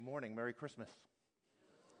morning. Merry Christmas.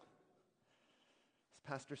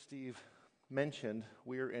 As Pastor Steve mentioned,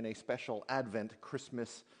 we're in a special Advent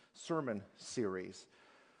Christmas sermon series.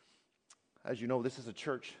 As you know, this is a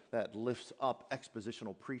church that lifts up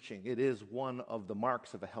expositional preaching. It is one of the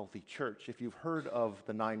marks of a healthy church. If you've heard of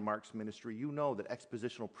the Nine Marks ministry, you know that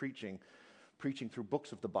expositional preaching through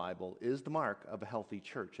books of the Bible, is the mark of a healthy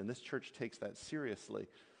church, and this church takes that seriously.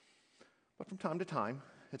 But from time to time,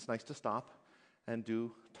 it's nice to stop and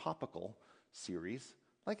do topical series,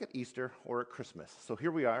 like at Easter or at Christmas. So here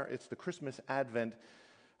we are. It's the Christmas Advent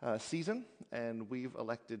season, and we've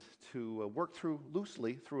elected to work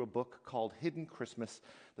loosely through a book called Hidden Christmas,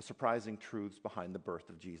 The Surprising Truths Behind the Birth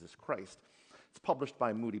of Jesus Christ. It's published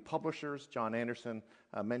by Moody Publishers. John Anderson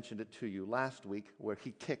mentioned it to you last week, where he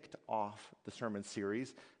kicked off the sermon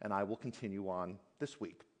series, and I will continue on this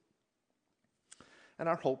week. And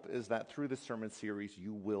our hope is that through this sermon series,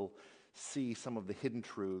 you will see some of the hidden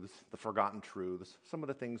truths, the forgotten truths, some of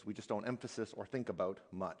the things we just don't emphasize or think about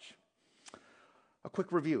much. A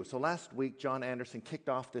quick review. So last week, John Anderson kicked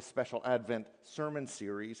off this special Advent sermon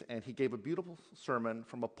series, and he gave a beautiful sermon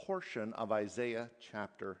from a portion of Isaiah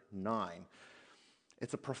chapter 9.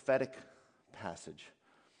 It's a prophetic passage.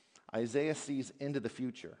 Isaiah sees into the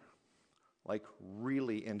future, like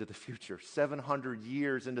really into the future, 700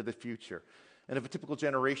 years into the future. And if a typical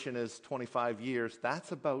generation is 25 years,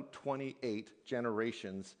 that's about 28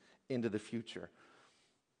 generations into the future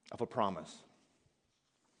of a promise.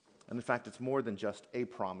 And in fact, it's more than just a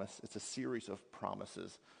promise. It's a series of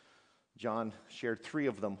promises. John shared 3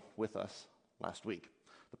 of them with us last week.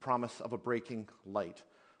 The promise of a breaking light,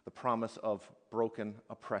 the promise of broken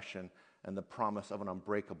oppression, and the promise of an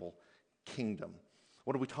unbreakable kingdom.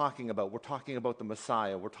 What are we talking about? We're talking about the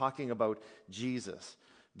Messiah. We're talking about Jesus.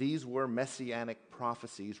 These were messianic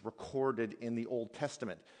prophecies recorded in the Old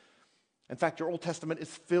Testament. In fact, your Old Testament is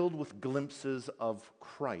filled with glimpses of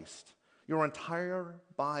Christ. Your entire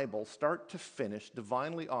Bible, start to finish,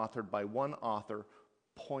 divinely authored by one author,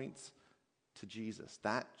 points to Jesus.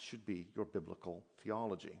 That should be your biblical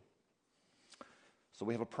theology. So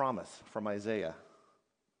we have a promise from Isaiah.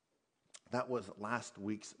 That was last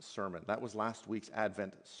week's sermon. That was last week's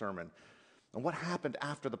Advent sermon. And what happened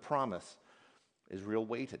after the promise? Israel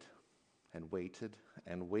waited and waited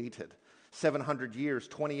and waited. 700 years,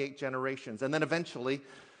 28 generations, and then eventually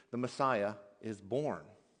the Messiah is born.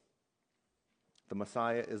 The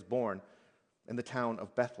Messiah is born in the town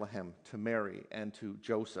of Bethlehem to Mary and to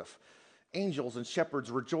Joseph. Angels and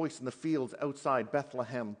shepherds rejoice in the fields outside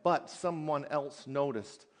Bethlehem, but someone else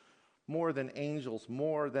noticed. More than angels,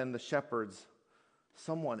 more than the shepherds,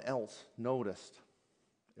 someone else noticed.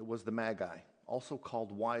 It was the Magi, also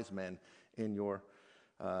called wise men in your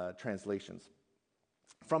translations.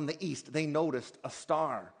 From the east, they noticed a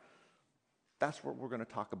star. That's what we're going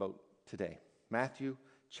to talk about today. Matthew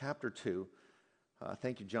chapter 2.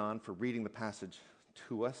 Thank you, John, for reading the passage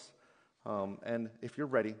to us. And if you're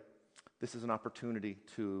ready, this is an opportunity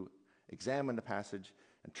to examine the passage,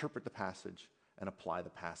 interpret the passage, and apply the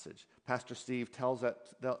passage. Pastor Steve tells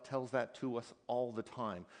that to us all the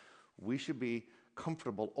time. We should be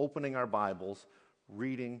comfortable opening our Bibles,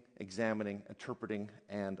 reading, examining, interpreting,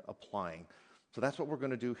 and applying. So that's what we're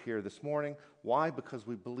going to do here this morning. Why? Because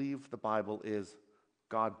we believe the Bible is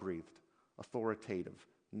God-breathed, authoritative,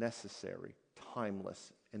 necessary,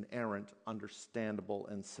 timeless, inerrant, understandable,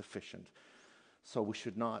 and sufficient. So we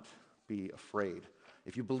should not be afraid.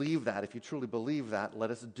 If you believe that, if you truly believe that, let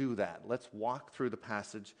us do that. Let's walk through the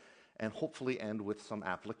passage and hopefully end with some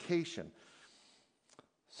application.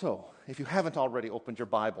 So, if you haven't already opened your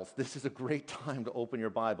Bibles, this is a great time to open your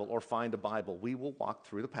Bible or find a Bible. We will walk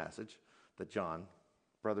through the passage that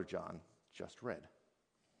Brother John, just read.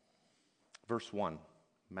 Verse 1,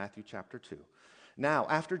 Matthew chapter 2. Now,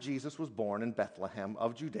 after Jesus was born in Bethlehem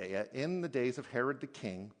of Judea, in the days of Herod the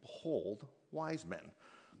king, behold, wise men,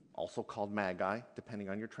 also called Magi, depending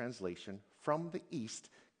on your translation, from the east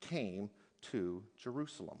came to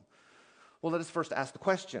Jerusalem. Well, let us first ask the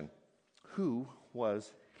question, who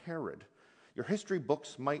was Herod? Your history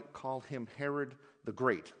books might call him Herod the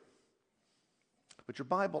Great. But your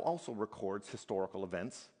Bible also records historical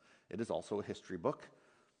events. It is also a history book.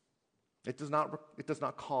 It does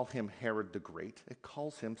not call him Herod the Great. It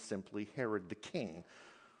calls him simply Herod the King,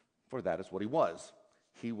 for that is what he was.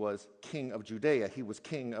 He was king of Judea. He was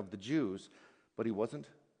king of the Jews, but he wasn't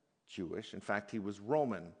Jewish. In fact, he was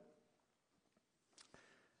Roman.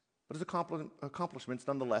 But his accomplishments,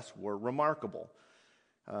 nonetheless, were remarkable.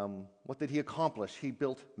 What did he accomplish? He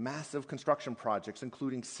built massive construction projects,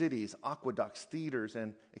 including cities, aqueducts, theaters,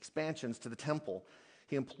 and expansions to the temple.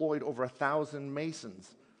 He employed over 1,000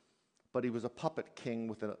 masons. but he was a puppet king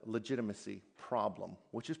with a legitimacy problem,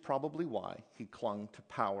 which is probably why he clung to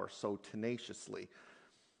power so tenaciously.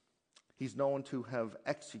 He's known to have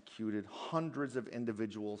executed hundreds of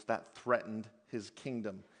individuals that threatened his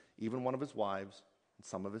kingdom, even one of his wives and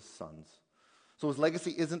some of his sons. So his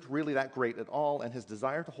legacy isn't really that great at all, and his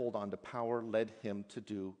desire to hold on to power led him to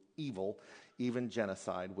do evil, even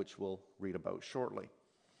genocide, which we'll read about shortly.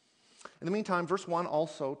 In the meantime, verse 1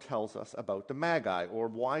 also tells us about the Magi, or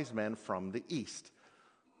wise men from the east.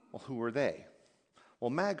 Well, who are they? Well,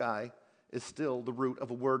 Magi is still the root of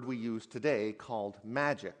a word we use today called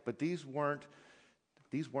magic, but these weren't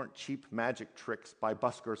cheap magic tricks by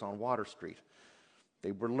buskers on Water Street.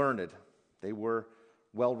 They were learned. They were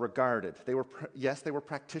well regarded. They were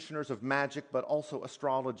practitioners of magic, but also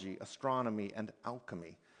astrology, astronomy, and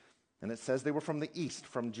alchemy. And it says they were from the east,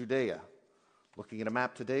 from Judea. Looking at a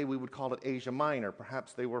map today, we would call it Asia Minor.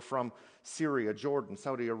 Perhaps they were from Syria, Jordan,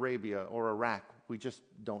 Saudi Arabia, or Iraq. We just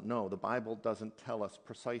don't know. The Bible doesn't tell us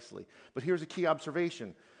precisely. But here's a key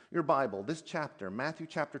observation. Your Bible, this chapter, Matthew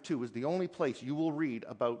chapter 2, is the only place you will read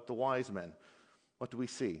about the wise men. What do we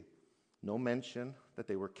see? No mention that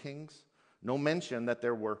they were kings. No mention that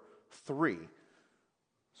there were three.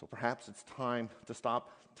 So perhaps it's time to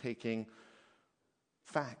stop taking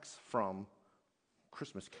facts from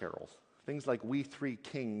Christmas carols. Things like We Three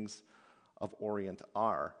Kings of Orient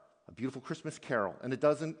Are, a beautiful Christmas carol. And it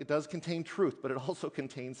does contain truth, but it also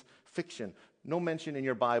contains fiction. No mention in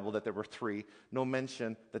your Bible that there were three, no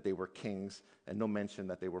mention that they were kings, and no mention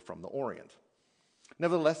that they were from the Orient.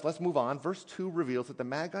 Nevertheless, let's move on. Verse 2 reveals that the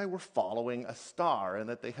Magi were following a star and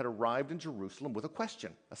that they had arrived in Jerusalem with a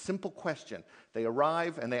question, a simple question. They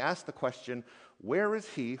arrive and they ask the question, where is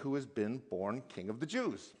he who has been born King of the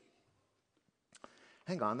Jews?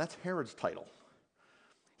 Hang on, that's Herod's title.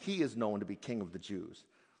 He is known to be King of the Jews,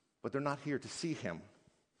 but they're not here to see him.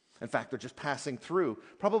 In fact, they're just passing through,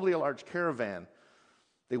 probably a large caravan.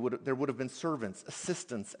 There would have been servants,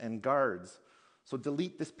 assistants, and guards. So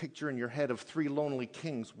delete this picture in your head of three lonely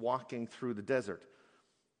kings walking through the desert.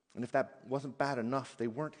 And if that wasn't bad enough, they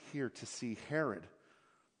weren't here to see Herod.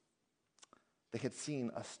 They had seen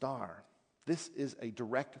a star. This is a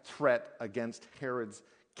direct threat against Herod's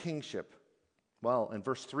kingship. Well, in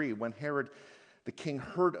verse 3, when Herod the king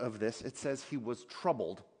heard of this, it says he was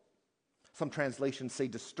troubled. Some translations say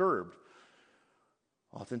disturbed.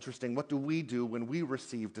 Well, it's interesting. What do we do when we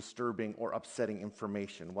receive disturbing or upsetting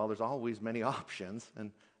information? Well, there's always many options,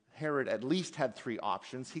 and Herod at least had three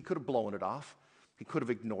options. He could have blown it off. He could have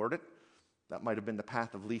ignored it. That might have been the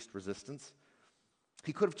path of least resistance.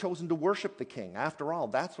 He could have chosen to worship the king. After all,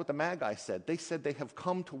 that's what the Magi said. They said they have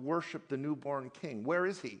come to worship the newborn king. Where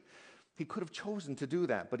is he? He could have chosen to do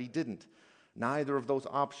that, but he didn't. Neither of those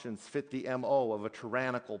options fit the MO of a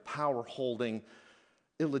tyrannical, power-holding,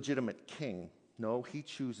 illegitimate king. No, he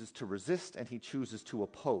chooses to resist and he chooses to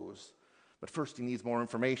oppose. But first he needs more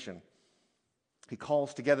information. He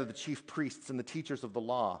calls together the chief priests and the teachers of the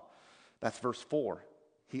law. That's verse 4.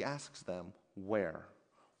 He asks them, where?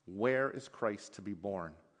 Where is Christ to be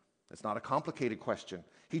born? It's not a complicated question.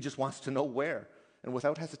 He just wants to know where. And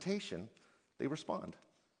without hesitation, they respond.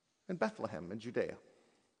 In Bethlehem in Judea.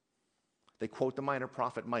 They quote the minor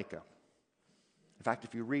prophet Micah. In fact,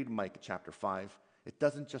 if you read Micah chapter 5, it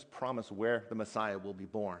doesn't just promise where the Messiah will be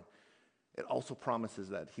born. It also promises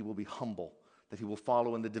that he will be humble, that he will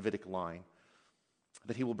follow in the Davidic line,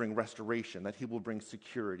 that he will bring restoration, that he will bring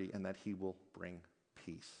security, and that he will bring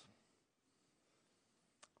peace.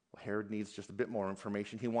 Well, Herod needs just a bit more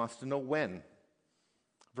information. He wants to know when.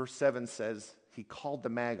 Verse 7 says, he called the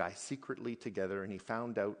Magi secretly together, and he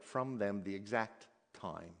found out from them the exact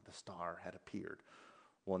time the star had appeared.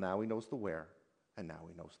 Well, now he knows the where, and now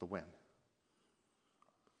he knows the when.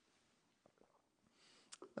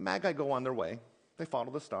 The Magi go on their way. They follow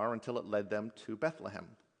the star until it led them to Bethlehem.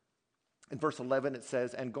 In verse 11 it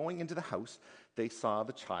says, and going into the house, they saw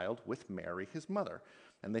the child with Mary, his mother.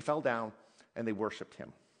 And they fell down and they worshipped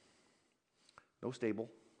him. No stable,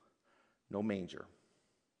 no manger.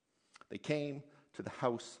 They came to the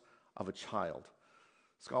house of a child.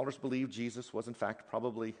 Scholars believe Jesus was in fact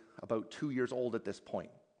probably about 2 years old at this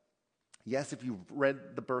point. Yes, if you've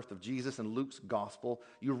read the birth of Jesus in Luke's gospel,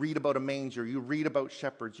 you read about a manger, you read about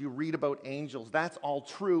shepherds, you read about angels. That's all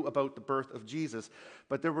true about the birth of Jesus.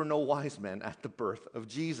 But there were no wise men at the birth of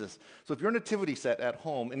Jesus. So if your nativity set at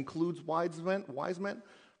home includes wise men,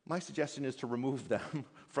 my suggestion is to remove them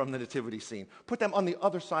from the nativity scene. Put them on the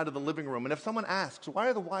other side of the living room. And if someone asks, why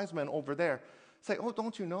are the wise men over there? Say, oh,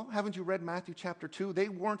 don't you know? Haven't you read Matthew chapter 2? They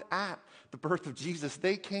weren't at the birth of Jesus.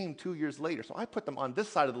 They came 2 years later. So I put them on this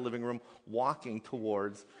side of the living room walking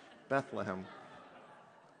towards Bethlehem.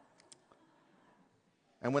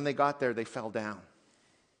 And when they got there, they fell down.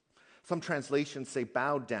 Some translations say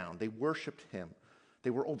bowed down. They worshiped him. They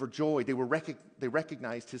were overjoyed. They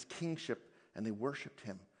recognized his kingship, and they worshiped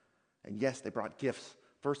him. And yes, they brought gifts.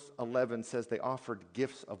 Verse 11 says they offered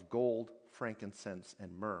gifts of gold, frankincense,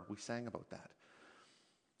 and myrrh. We sang about that.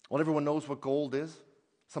 Well, everyone knows what gold is.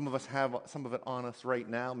 Some of us have some of it on us right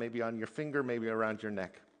now, maybe on your finger, maybe around your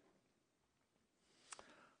neck.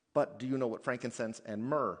 But do you know what frankincense and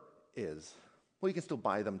myrrh is? Well, you can still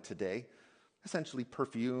buy them today. Essentially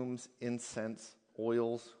perfumes, incense,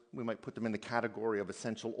 oils. We might put them in the category of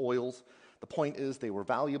essential oils. The point is they were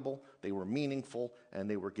valuable, they were meaningful, and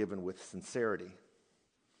they were given with sincerity.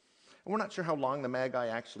 And we're not sure how long the Magi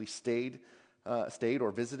actually stayed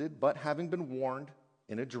or visited, but having been warned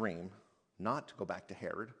in a dream not to go back to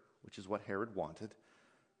Herod, which is what Herod wanted,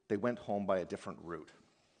 they went home by a different route.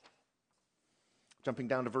 Jumping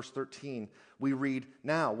down to verse 13, we read,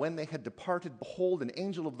 "Now, when they had departed, behold, an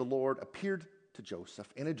angel of the Lord appeared to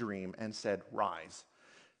Joseph in a dream and said, 'Rise,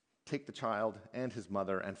 take the child and his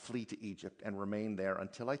mother and flee to Egypt and remain there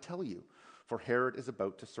until I tell you, for Herod is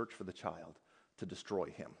about to search for the child to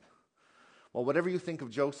destroy him.'" Well, whatever you think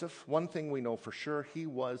of Joseph, one thing we know for sure, he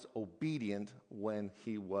was obedient when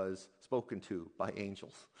he was spoken to by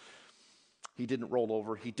angels. He didn't roll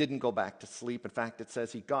over. He didn't go back to sleep. In fact, it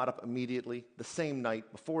says he got up immediately the same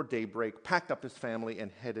night before daybreak, packed up his family,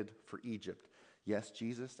 and headed for Egypt. Yes,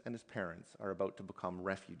 Jesus and his parents are about to become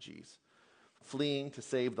refugees, fleeing to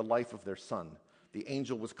save the life of their son. The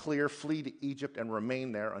angel was clear, flee to Egypt and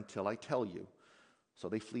remain there until I tell you. So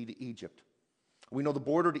they flee to Egypt. We know the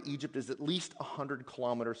border to Egypt is at least 100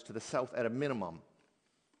 kilometers to the south at a minimum.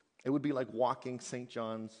 It would be like walking St.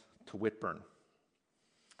 John's to Whitburn.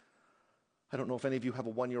 I don't know if any of you have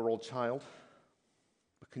a 1-year-old child,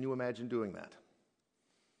 but can you imagine doing that?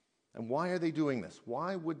 And why are they doing this?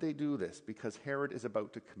 Why would they do this? Because Herod is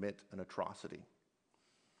about to commit an atrocity.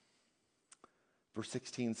 Verse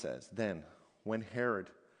 16 says, "Then when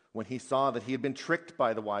Herod, when he saw that he had been tricked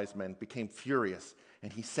by the wise men, became furious,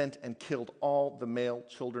 and he sent and killed all the male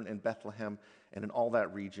children in Bethlehem and in all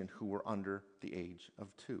that region who were under the age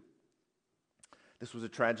of 2." This was a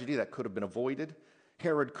tragedy that could have been avoided.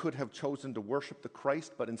 Herod could have chosen to worship the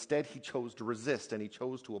Christ, but instead he chose to resist and he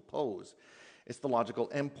chose to oppose. It's the logical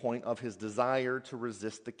endpoint of his desire to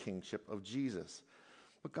resist the kingship of Jesus.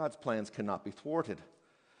 But God's plans cannot be thwarted.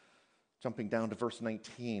 Jumping down to verse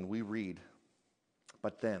 19, we read,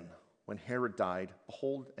 "But then, when Herod died,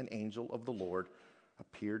 behold, an angel of the Lord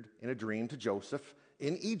appeared in a dream to Joseph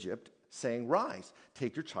in Egypt, saying, 'Rise,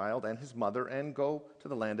 take your child and his mother and go to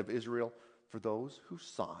the land of Israel, for those who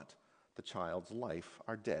sought the child's life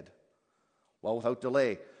are dead.' Well, without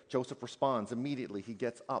delay, Joseph responds immediately. He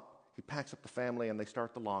gets up, he packs up the family, and they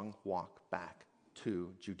start the long walk back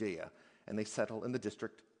to Judea. And they settle in the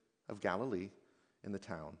district of Galilee in the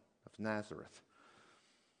town of Nazareth.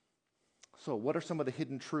 So what are some of the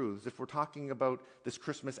hidden truths? If we're talking about this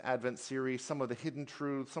Christmas Advent series, some of the hidden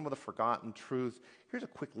truths, some of the forgotten truths, here's a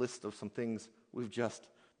quick list of some things we've just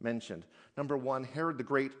mentioned. Number one, Herod the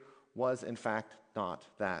Great was in fact not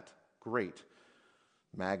that great.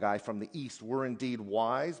 Magi from the east were indeed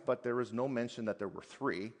wise, but there is no mention that there were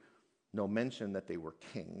 3, no mention that they were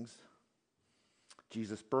kings.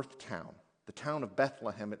 Jesus' birth town, the town of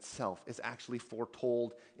Bethlehem itself, is actually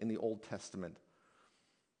foretold in the Old Testament.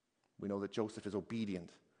 We know that Joseph is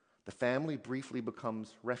obedient. The family briefly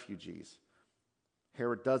becomes refugees.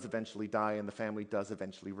 Herod does eventually die, and the family does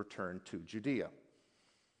eventually return to Judea.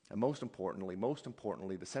 And most importantly,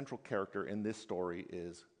 the central character in this story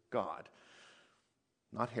is God.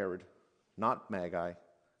 Not Herod, not Magi.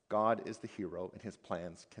 God is the hero, and his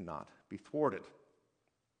plans cannot be thwarted.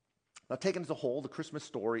 Now, taken as a whole, the Christmas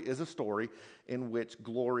story is a story in which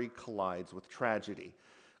glory collides with tragedy.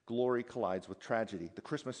 Glory collides with tragedy. The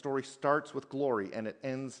Christmas story starts with glory, and it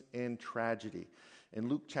ends in tragedy. In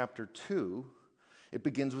Luke chapter 2, it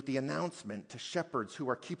begins with the announcement to shepherds who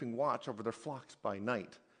are keeping watch over their flocks by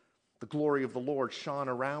night. The glory of the Lord shone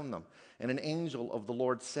around them, and an angel of the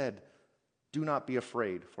Lord said, "Do not be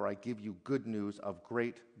afraid, for I give you good news of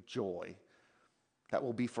great joy that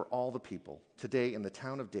will be for all the people. Today in the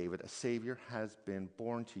town of David, a Savior has been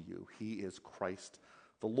born to you. He is Christ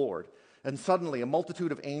the Lord." And suddenly a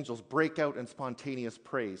multitude of angels break out in spontaneous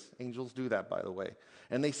praise. Angels do that, by the way.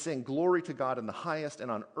 And they sing, "Glory to God in the highest,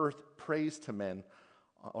 and on earth praise to men,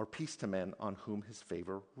 or peace to men on whom his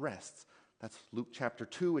favor rests." That's Luke chapter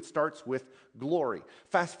 2. It starts with glory.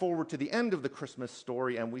 Fast forward to the end of the Christmas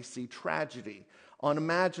story, and we see tragedy,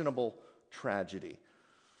 unimaginable tragedy.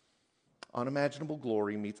 Unimaginable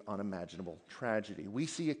glory meets unimaginable tragedy. We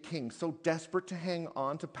see a king so desperate to hang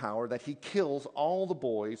on to power that he kills all the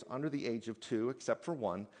boys under the age of 2, except for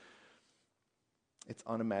one. It's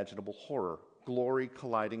unimaginable horror. Glory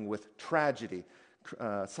colliding with tragedy.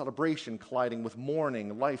 Celebration colliding with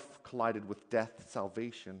mourning. Life collided with death.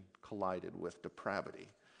 Salvation collided with depravity.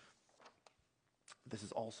 This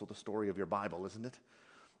is also the story of your Bible, isn't it?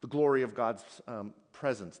 The glory of God's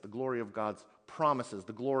presence, the glory of God's promises,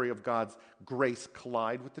 the glory of God's grace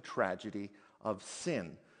collide with the tragedy of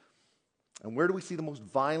sin. And where do we see the most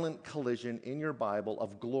violent collision in your Bible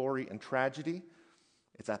of glory and tragedy?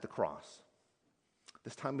 It's at the cross.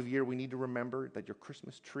 This time of year, we need to remember that your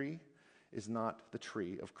Christmas tree is not the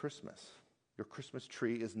tree of Christmas. Your Christmas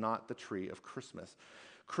tree is not the tree of Christmas.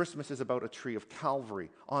 Christmas is about a tree of Calvary.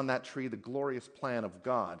 On that tree, the glorious plan of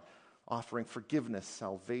God, offering forgiveness,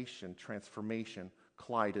 salvation, transformation,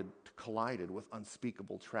 collided with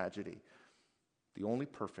unspeakable tragedy. The only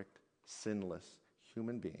perfect, sinless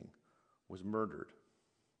human being was murdered.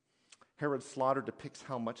 Herod's slaughter depicts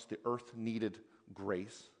how much the earth needed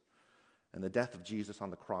grace, and the death of Jesus on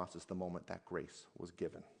the cross is the moment that grace was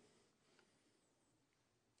given.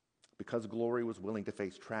 Because glory was willing to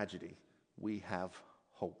face tragedy, we have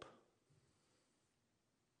hope.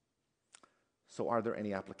 So are there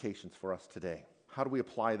any applications for us today? How do we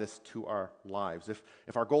apply this to our lives?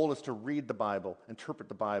 If our goal is to read the Bible, interpret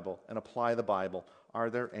the Bible, and apply the Bible, are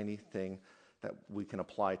there anything that we can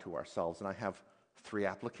apply to ourselves? And I have 3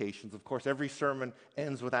 applications. Of course, every sermon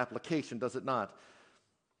ends with application, does it not?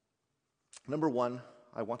 Number 1,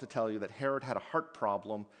 I want to tell you that Herod had a heart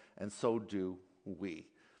problem, and so do we.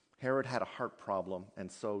 Herod had a heart problem,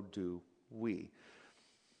 and so do we.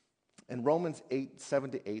 In Romans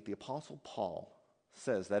 8:7-8, the Apostle Paul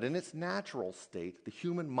says that in its natural state, the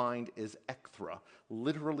human mind is ecthra,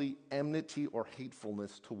 literally enmity or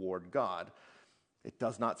hatefulness toward God. It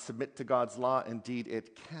does not submit to God's law. Indeed,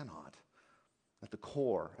 it cannot. At the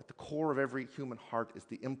core of every human heart is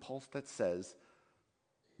the impulse that says,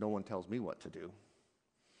 no one tells me what to do.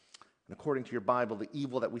 And according to your Bible, the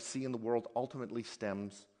evil that we see in the world ultimately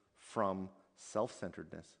stems from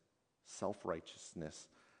self-centeredness, self-righteousness,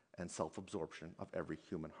 and self-absorption of every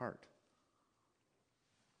human heart.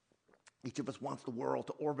 Each of us wants the world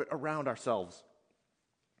to orbit around ourselves.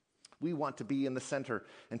 We want to be in the center.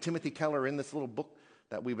 And Timothy Keller, in this little book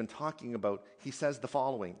that we've been talking about, he says the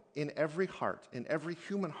following: in every heart, in every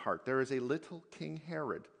human heart, there is a little King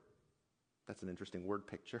Herod. That's an interesting word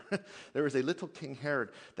picture. There is a little King Herod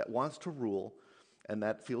that wants to rule and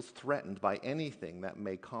that feels threatened by anything that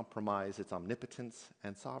may compromise its omnipotence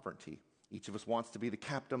and sovereignty. Each of us wants to be the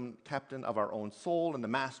captain of our own soul and the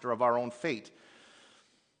master of our own fate.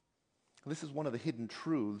 This is one of the hidden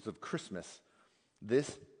truths of Christmas.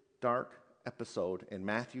 This dark episode in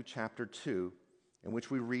Matthew chapter 2, in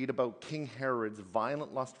which we read about King Herod's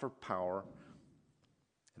violent lust for power,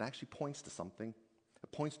 it actually points to something.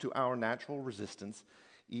 It points to our natural resistance,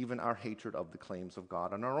 even our hatred of the claims of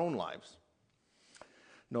God in our own lives.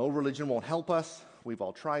 No, religion won't help us. We've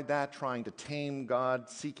all tried that, trying to tame God,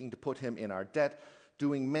 seeking to put him in our debt,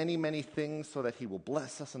 doing many, many things so that he will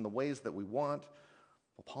bless us in the ways that we want.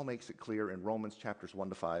 Well, Paul makes it clear in Romans chapters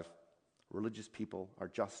 1-5, religious people are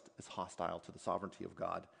just as hostile to the sovereignty of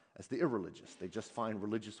God as the irreligious. They just find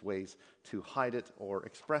religious ways to hide it or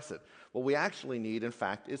express it. What we actually need, in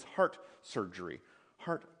fact, is heart surgery.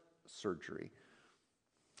 Heart surgery.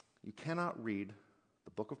 You cannot read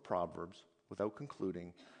the book of Proverbs without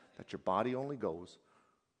concluding that your body only goes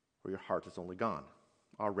where your heart is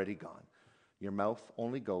already gone. Your mouth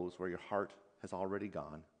only goes where your heart has already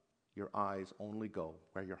gone. Your eyes only go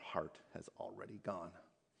where your heart has already gone.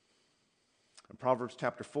 In Proverbs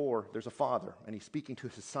chapter 4, there's a father, and he's speaking to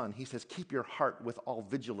his son. He says, keep your heart with all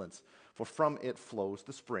vigilance, for from it flows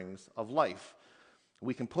the springs of life.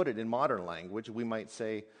 We can put it in modern language. We might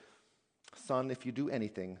say, son, if you do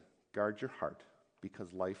anything, guard your heart,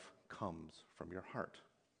 because life comes from your heart.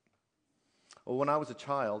 Well, when I was a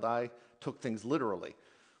child, I took things literally,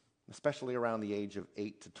 especially around the age of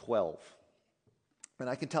 8 to 12. And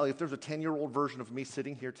I can tell you, if there's a 10-year-old version of me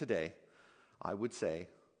sitting here today, I would say,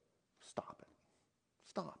 stop it.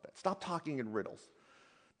 Stop it. Stop talking in riddles.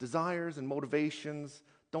 Desires and motivations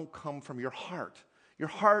don't come from your heart. Your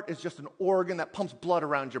heart is just an organ that pumps blood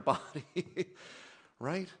around your body,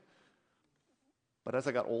 right? But as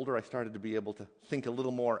I got older, I started to be able to think a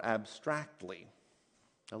little more abstractly.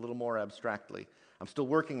 I'm still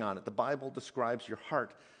working on it. The Bible describes your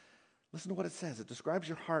heart. Listen to what it says. It describes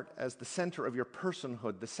your heart as the center of your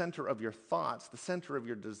personhood, the center of your thoughts, the center of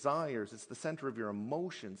your desires. It's the center of your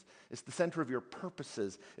emotions. It's the center of your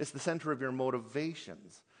purposes. It's the center of your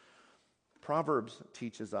motivations. Proverbs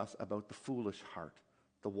teaches us about the foolish heart,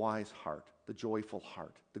 the wise heart, the joyful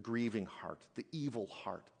heart, the grieving heart, the evil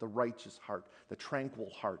heart, the righteous heart, the tranquil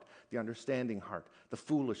heart, the understanding heart, the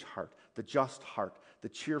foolish heart, the just heart, the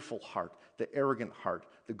cheerful heart, the arrogant heart,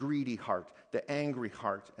 the greedy heart, the angry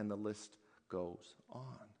heart, and the list goes on.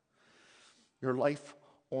 Your life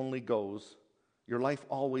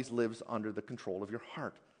always lives under the control of your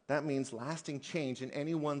heart. That means lasting change in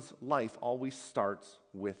anyone's life always starts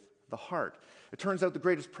with the heart. It turns out the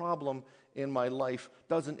greatest problem in my life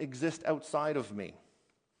doesn't exist outside of me.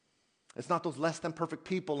 It's not those less than perfect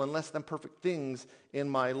people and less than perfect things in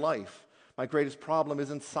my life. My greatest problem is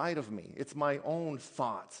inside of me. It's my own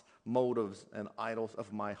thoughts, motives, and idols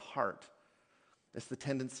of my heart. It's the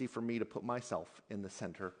tendency for me to put myself in the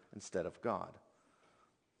center instead of God.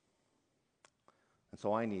 And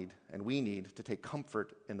so we need to take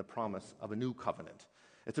comfort in the promise of a new covenant.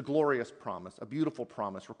 It's a glorious promise, a beautiful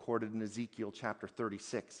promise recorded in Ezekiel chapter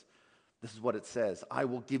 36. This is what it says: I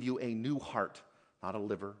will give you a new heart, not a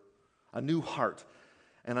liver, a new heart,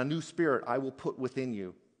 and a new spirit I will put within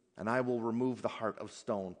you, and I will remove the heart of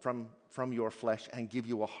stone from your flesh and give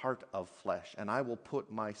you a heart of flesh, and I will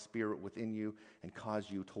put my spirit within you and cause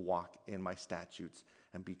you to walk in my statutes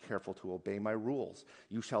and be careful to obey my rules.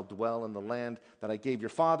 You shall dwell in the land that I gave your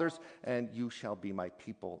fathers, and you shall be my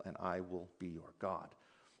people, and I will be your God.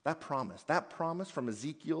 That promise from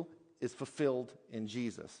Ezekiel is fulfilled in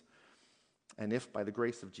Jesus. And if by the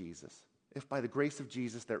grace of Jesus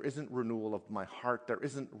there isn't renewal of my heart, there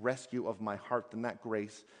isn't rescue of my heart, then that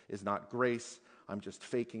grace is not grace. I'm just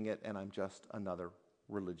faking it, and I'm just another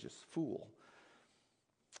religious fool.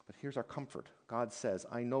 But here's our comfort. God says,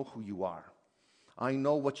 I know who you are. I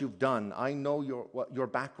know what you've done. I know your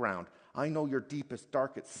background. I know your deepest,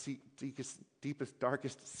 darkest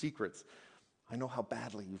secrets. I know how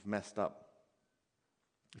badly you've messed up.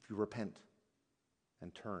 If you repent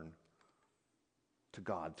and turn to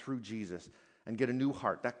God through Jesus and get a new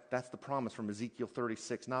heart, that's the promise from Ezekiel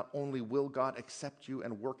 36. Not only will God accept you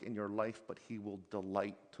and work in your life, but he will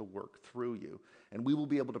delight to work through you. And we will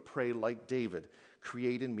be able to pray like David,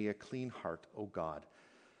 create in me a clean heart, O God,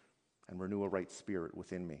 and renew a right spirit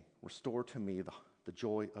within me. Restore to me the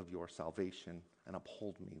joy of your salvation and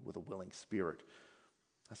uphold me with a willing spirit.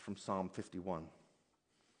 That's from Psalm 51.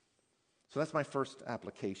 So that's my first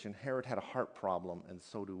application. Herod had a heart problem, and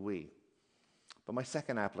so do we. But my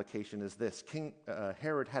second application is this.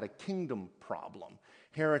 Herod had a kingdom problem.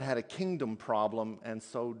 Herod had a kingdom problem, and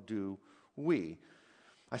so do we.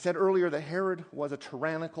 I said earlier that Herod was a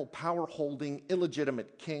tyrannical, power-holding,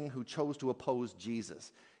 illegitimate king who chose to oppose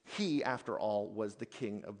Jesus. He, after all, was the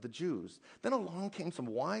king of the Jews. Then along came some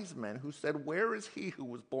wise men who said, where is he who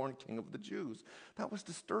was born king of the Jews? That was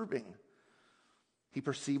disturbing. He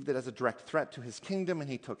perceived it as a direct threat to his kingdom, and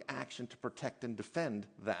he took action to protect and defend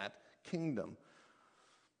that kingdom.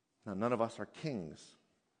 Now, none of us are kings,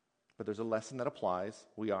 but there's a lesson that applies.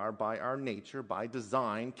 We are, by our nature, by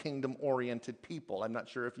design, kingdom-oriented people. I'm not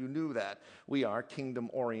sure if you knew that. We are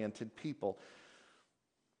kingdom-oriented people.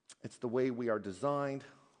 It's the way we are designed.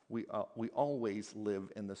 We always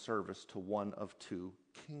live in the service to one of two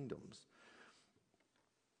kingdoms.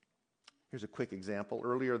 Here's a quick example.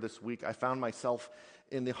 Earlier this week, I found myself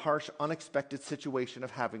in the harsh, unexpected situation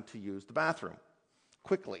of having to use the bathroom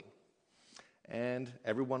quickly. And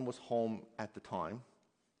everyone was home at the time.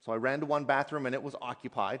 So I ran to one bathroom and it was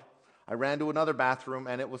occupied. I ran to another bathroom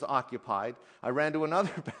and it was occupied. I ran to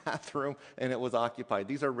another bathroom and it was occupied.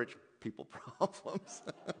 These are rich people problems.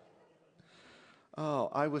 Oh,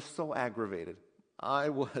 I was so aggravated. I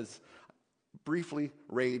was briefly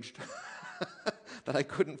raged that I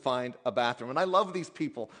couldn't find a bathroom. And I love these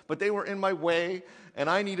people, but they were in my way, and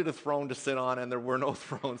I needed a throne to sit on, and there were no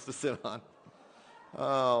thrones to sit on.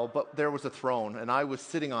 Oh, but there was a throne, and I was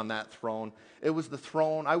sitting on that throne. It was the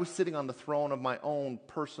throne. I was sitting on the throne of my own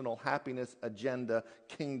personal happiness agenda,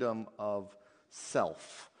 kingdom of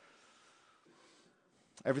self.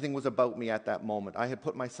 Everything was about me at that moment. I had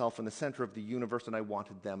put myself in the center of the universe, and I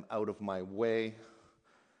wanted them out of my way.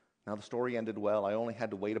 Now, the story ended well. I only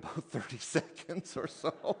had to wait about 30 seconds or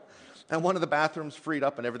so. And one of the bathrooms freed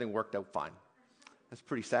up, and everything worked out fine. That's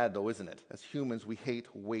pretty sad, though, isn't it? As humans, we hate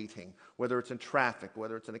waiting, whether it's in traffic,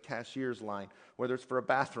 whether it's in a cashier's line, whether it's for a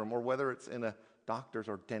bathroom, or whether it's in a doctor's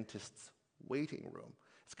or dentist's waiting room.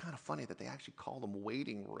 It's kind of funny that they actually call them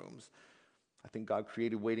waiting rooms. I think God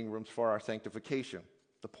created waiting rooms for our sanctification.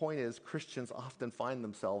 The point is, Christians often find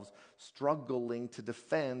themselves struggling to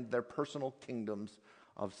defend their personal kingdoms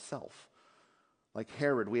of self. Like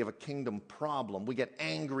Herod, we have a kingdom problem. We get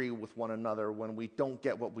angry with one another when we don't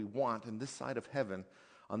get what we want. And this side of heaven,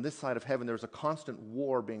 On this side of heaven, there's a constant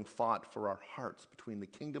war being fought for our hearts between the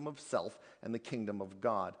kingdom of self and the kingdom of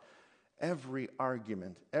God. Every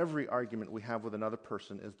argument we have with another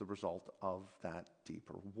person is the result of that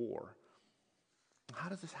deeper war. How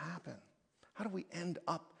does this happen? How do we end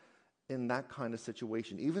up in that kind of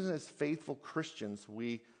situation? Even as faithful Christians,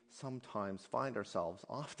 we sometimes find ourselves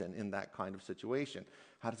often in that kind of situation.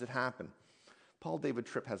 How does it happen? Paul David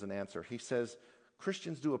Tripp has an answer. He says,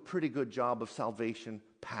 Christians do a pretty good job of salvation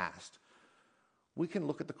past. We can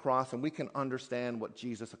look at the cross and we can understand what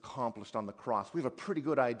Jesus accomplished on the cross. We have a pretty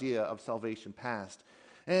good idea of salvation past.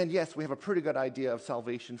 And yes, we have a pretty good idea of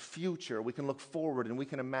salvation future. We can look forward and we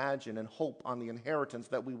can imagine and hope on the inheritance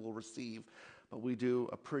that we will receive. But we do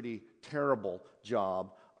a pretty terrible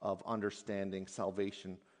job of understanding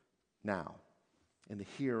salvation now, in the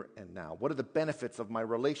here and now. What are the benefits of my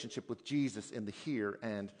relationship with Jesus in the here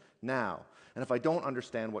and now? And if I don't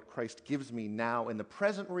understand what Christ gives me now in the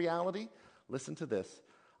present reality, listen to this,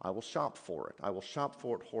 I will shop for it. I will shop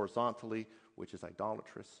for it horizontally, which is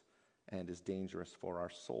idolatrous and is dangerous for our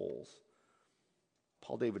souls.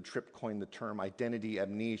 Paul David Tripp coined the term identity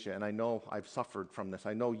amnesia, and I know I've suffered from this.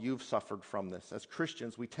 I know you've suffered from this. As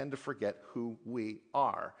Christians, we tend to forget who we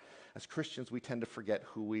are. As Christians, we tend to forget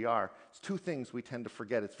who we are. It's two things we tend to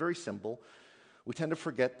forget. It's very simple. We tend to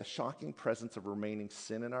forget the shocking presence of remaining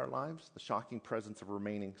sin in our lives, the shocking presence of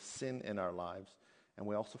remaining sin in our lives, and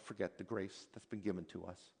we also forget the grace that's been given to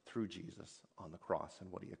us through Jesus on the cross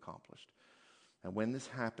and what he accomplished. And when this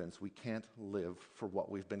happens, we can't live for what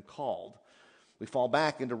we've been called. We fall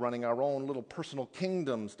back into running our own little personal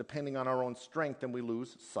kingdoms, depending on our own strength, and we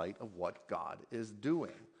lose sight of what God is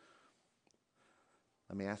doing.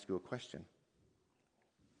 Let me ask you a question.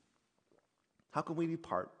 How can we be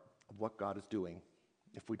part of what God is doing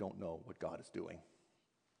if we don't know what God is doing?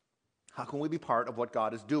 How can we be part of what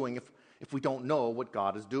God is doing if we don't know what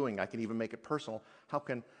God is doing? I can even make it personal. How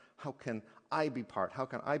can I be part? How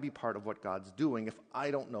can I be part of what God's doing if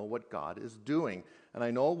I don't know what God is doing? And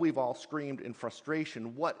I know we've all screamed in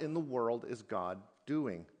frustration, what in the world is God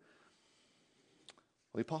doing?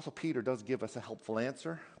 Well, the Apostle Peter does give us a helpful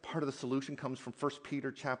answer. Part of the solution comes from 1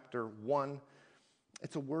 Peter chapter 1.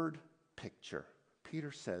 It's a word picture.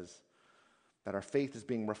 Peter says that our faith is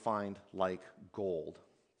being refined like gold.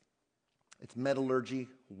 It's Metallurgy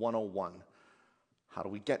 101. How do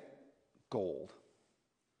we get gold?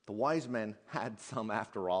 The wise men had some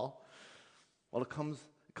after all. Well, it comes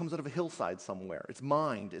out of a hillside somewhere. It's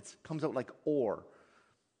mined. It comes out like ore.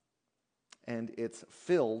 And it's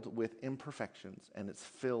filled with imperfections, and it's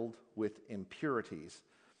filled with impurities.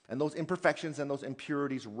 And those imperfections and those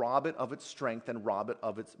impurities rob it of its strength and rob it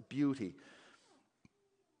of its beauty.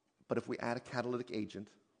 But if we add a catalytic agent,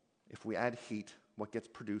 if we add heat, what gets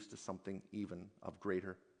produced is something even of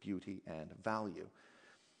greater beauty and value.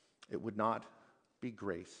 It would not be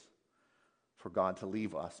grace for God to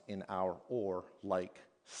leave us in our ore-like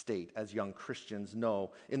state. As young Christians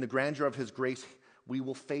know, in the grandeur of his grace, we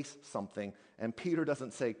will face something. And Peter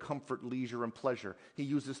doesn't say comfort, leisure, and pleasure. He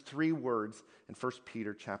uses three words in 1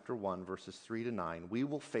 Peter chapter 1, verses 3 to 9. We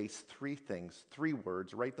will face three things, three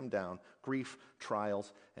words, write them down: grief,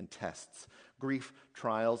 trials, and tests. Grief,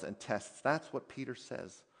 trials, and tests. That's what Peter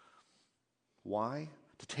says. Why?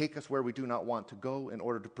 To take us where we do not want to go in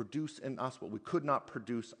order to produce in us what we could not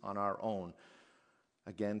produce on our own.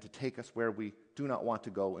 Again, to take us where we do not want to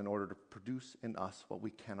go in order to produce in us what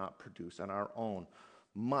we cannot produce on our own.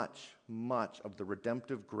 Much of the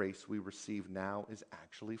redemptive grace we receive now is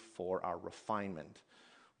actually for our refinement.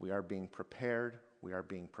 We are being prepared, we are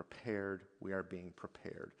being prepared, we are being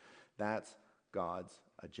prepared. That's God's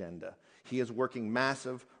agenda. He is working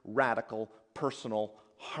massive, radical, personal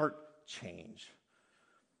heart change.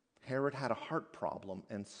 Herod had a heart problem,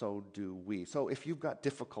 and so do we. So if you've got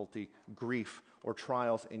difficulty, grief, or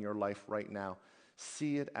trials in your life right now,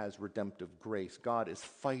 see it as redemptive grace. God is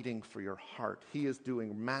fighting for your heart. He is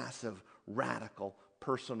doing massive, radical,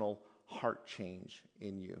 personal heart change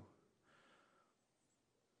in you.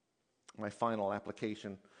 My final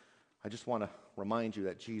application, I just want to remind you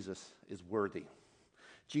that Jesus is worthy.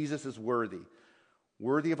 Jesus is worthy.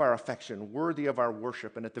 Worthy of our affection, worthy of our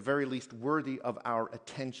worship, and at the very least, worthy of our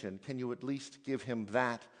attention. Can you at least give him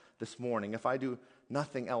that this morning? If I do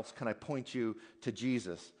nothing else, can I point you to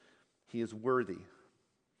Jesus? He is worthy.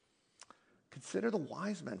 Consider the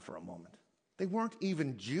wise men for a moment. They weren't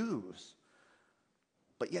even Jews,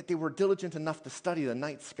 but yet they were diligent enough to study the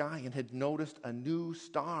night sky and had noticed a new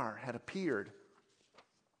star had appeared.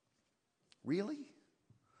 Really?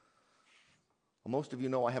 Well, most of you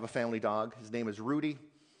know I have a family dog. His name is Rudy.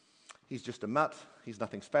 He's just a mutt. He's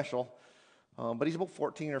nothing special. But he's about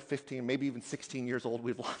 14 or 15, maybe even 16 years old.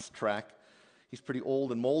 We've lost track. He's pretty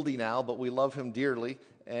old and moldy now, but we love him dearly,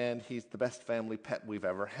 and he's the best family pet we've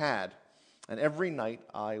ever had. And every night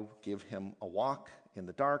I give him a walk in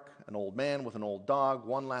the dark, an old man with an old dog,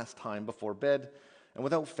 one last time before bed. And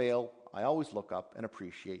without fail, I always look up and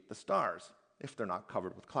appreciate the stars, if they're not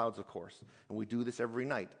covered with clouds, of course. And we do this every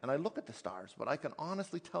night. And I look at the stars, but I can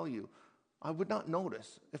honestly tell you, I would not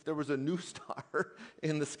notice if there was a new star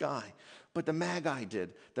in the sky. But the Magi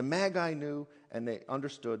did. The Magi knew, and they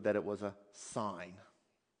understood that it was a sign.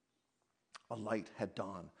 A light had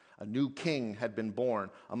dawned. A new king had been born,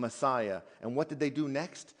 a Messiah. And what did they do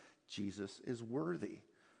next? Jesus is worthy.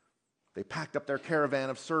 They packed up their caravan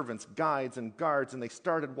of servants, guides, and guards, and they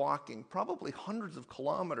started walking, probably hundreds of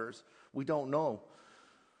kilometers. We don't know.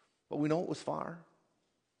 But we know it was far.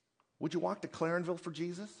 Would you walk to Clarenville for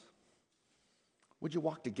Jesus? Would you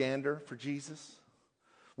walk to Gander for Jesus?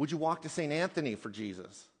 Would you walk to St. Anthony for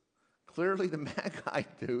Jesus? Clearly the Magi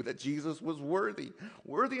knew that Jesus was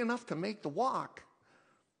worthy enough to make the walk.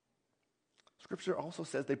 Scripture also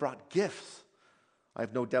says they brought gifts. I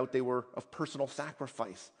have no doubt they were of personal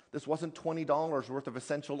sacrifice. This wasn't $20 worth of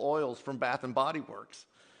essential oils from Bath and Body Works.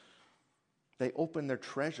 They opened their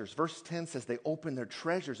treasures. Verse 10 says they opened their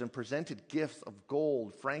treasures and presented gifts of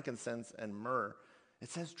gold, frankincense, and myrrh.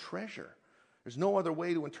 It says treasure. There's no other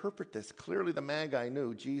way to interpret this. Clearly the Magi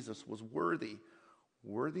knew Jesus was worthy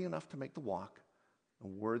enough to make the walk,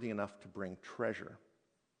 and worthy enough to bring treasure.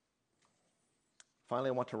 Finally,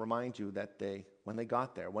 I want to remind you that when they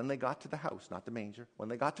got to the house, not the manger, when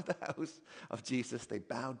they got to the house of Jesus, they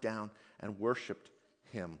bowed down and worshiped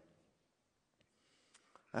him.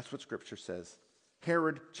 That's what Scripture says.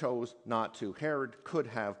 Herod chose not to. Herod could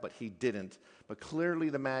have, but he didn't. But clearly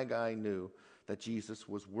the Magi knew that Jesus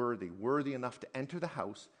was worthy enough to enter the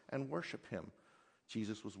house and worship him.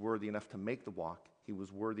 Jesus was worthy enough to make the walk. He was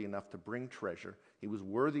worthy enough to bring treasure. He was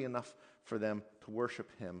worthy enough for them to worship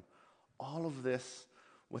him. All of this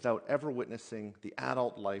without ever witnessing the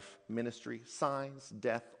adult life, ministry, signs,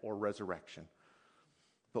 death, or resurrection.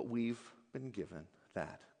 But we've been given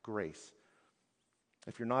that grace.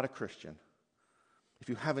 If you're not a Christian, if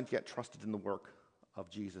you haven't yet trusted in the work of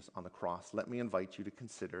Jesus on the cross, let me invite you to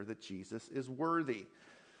consider that Jesus is worthy.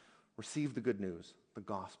 Receive the good news, the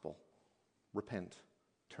gospel. Repent,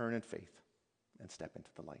 turn in faith, and step into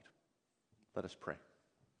the light. Let us pray.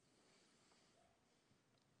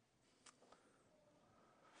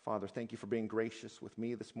 Father, thank you for being gracious with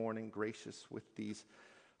me this morning, gracious with these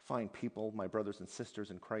fine people, my brothers and sisters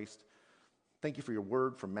in Christ. Thank you for your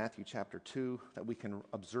word from Matthew chapter 2, that we can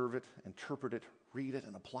observe it, interpret it, read it,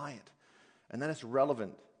 and apply it. And that it's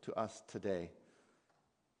relevant to us today.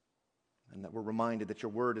 And that we're reminded that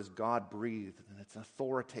your word is God-breathed, and it's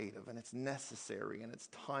authoritative, and it's necessary, and it's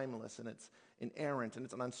timeless, and it's inerrant, and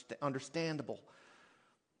it's understandable.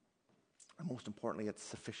 And most importantly, it's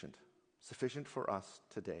sufficient. Sufficient for us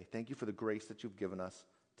today. Thank you for the grace that you've given us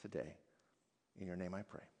today. In your name I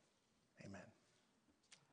pray. Amen.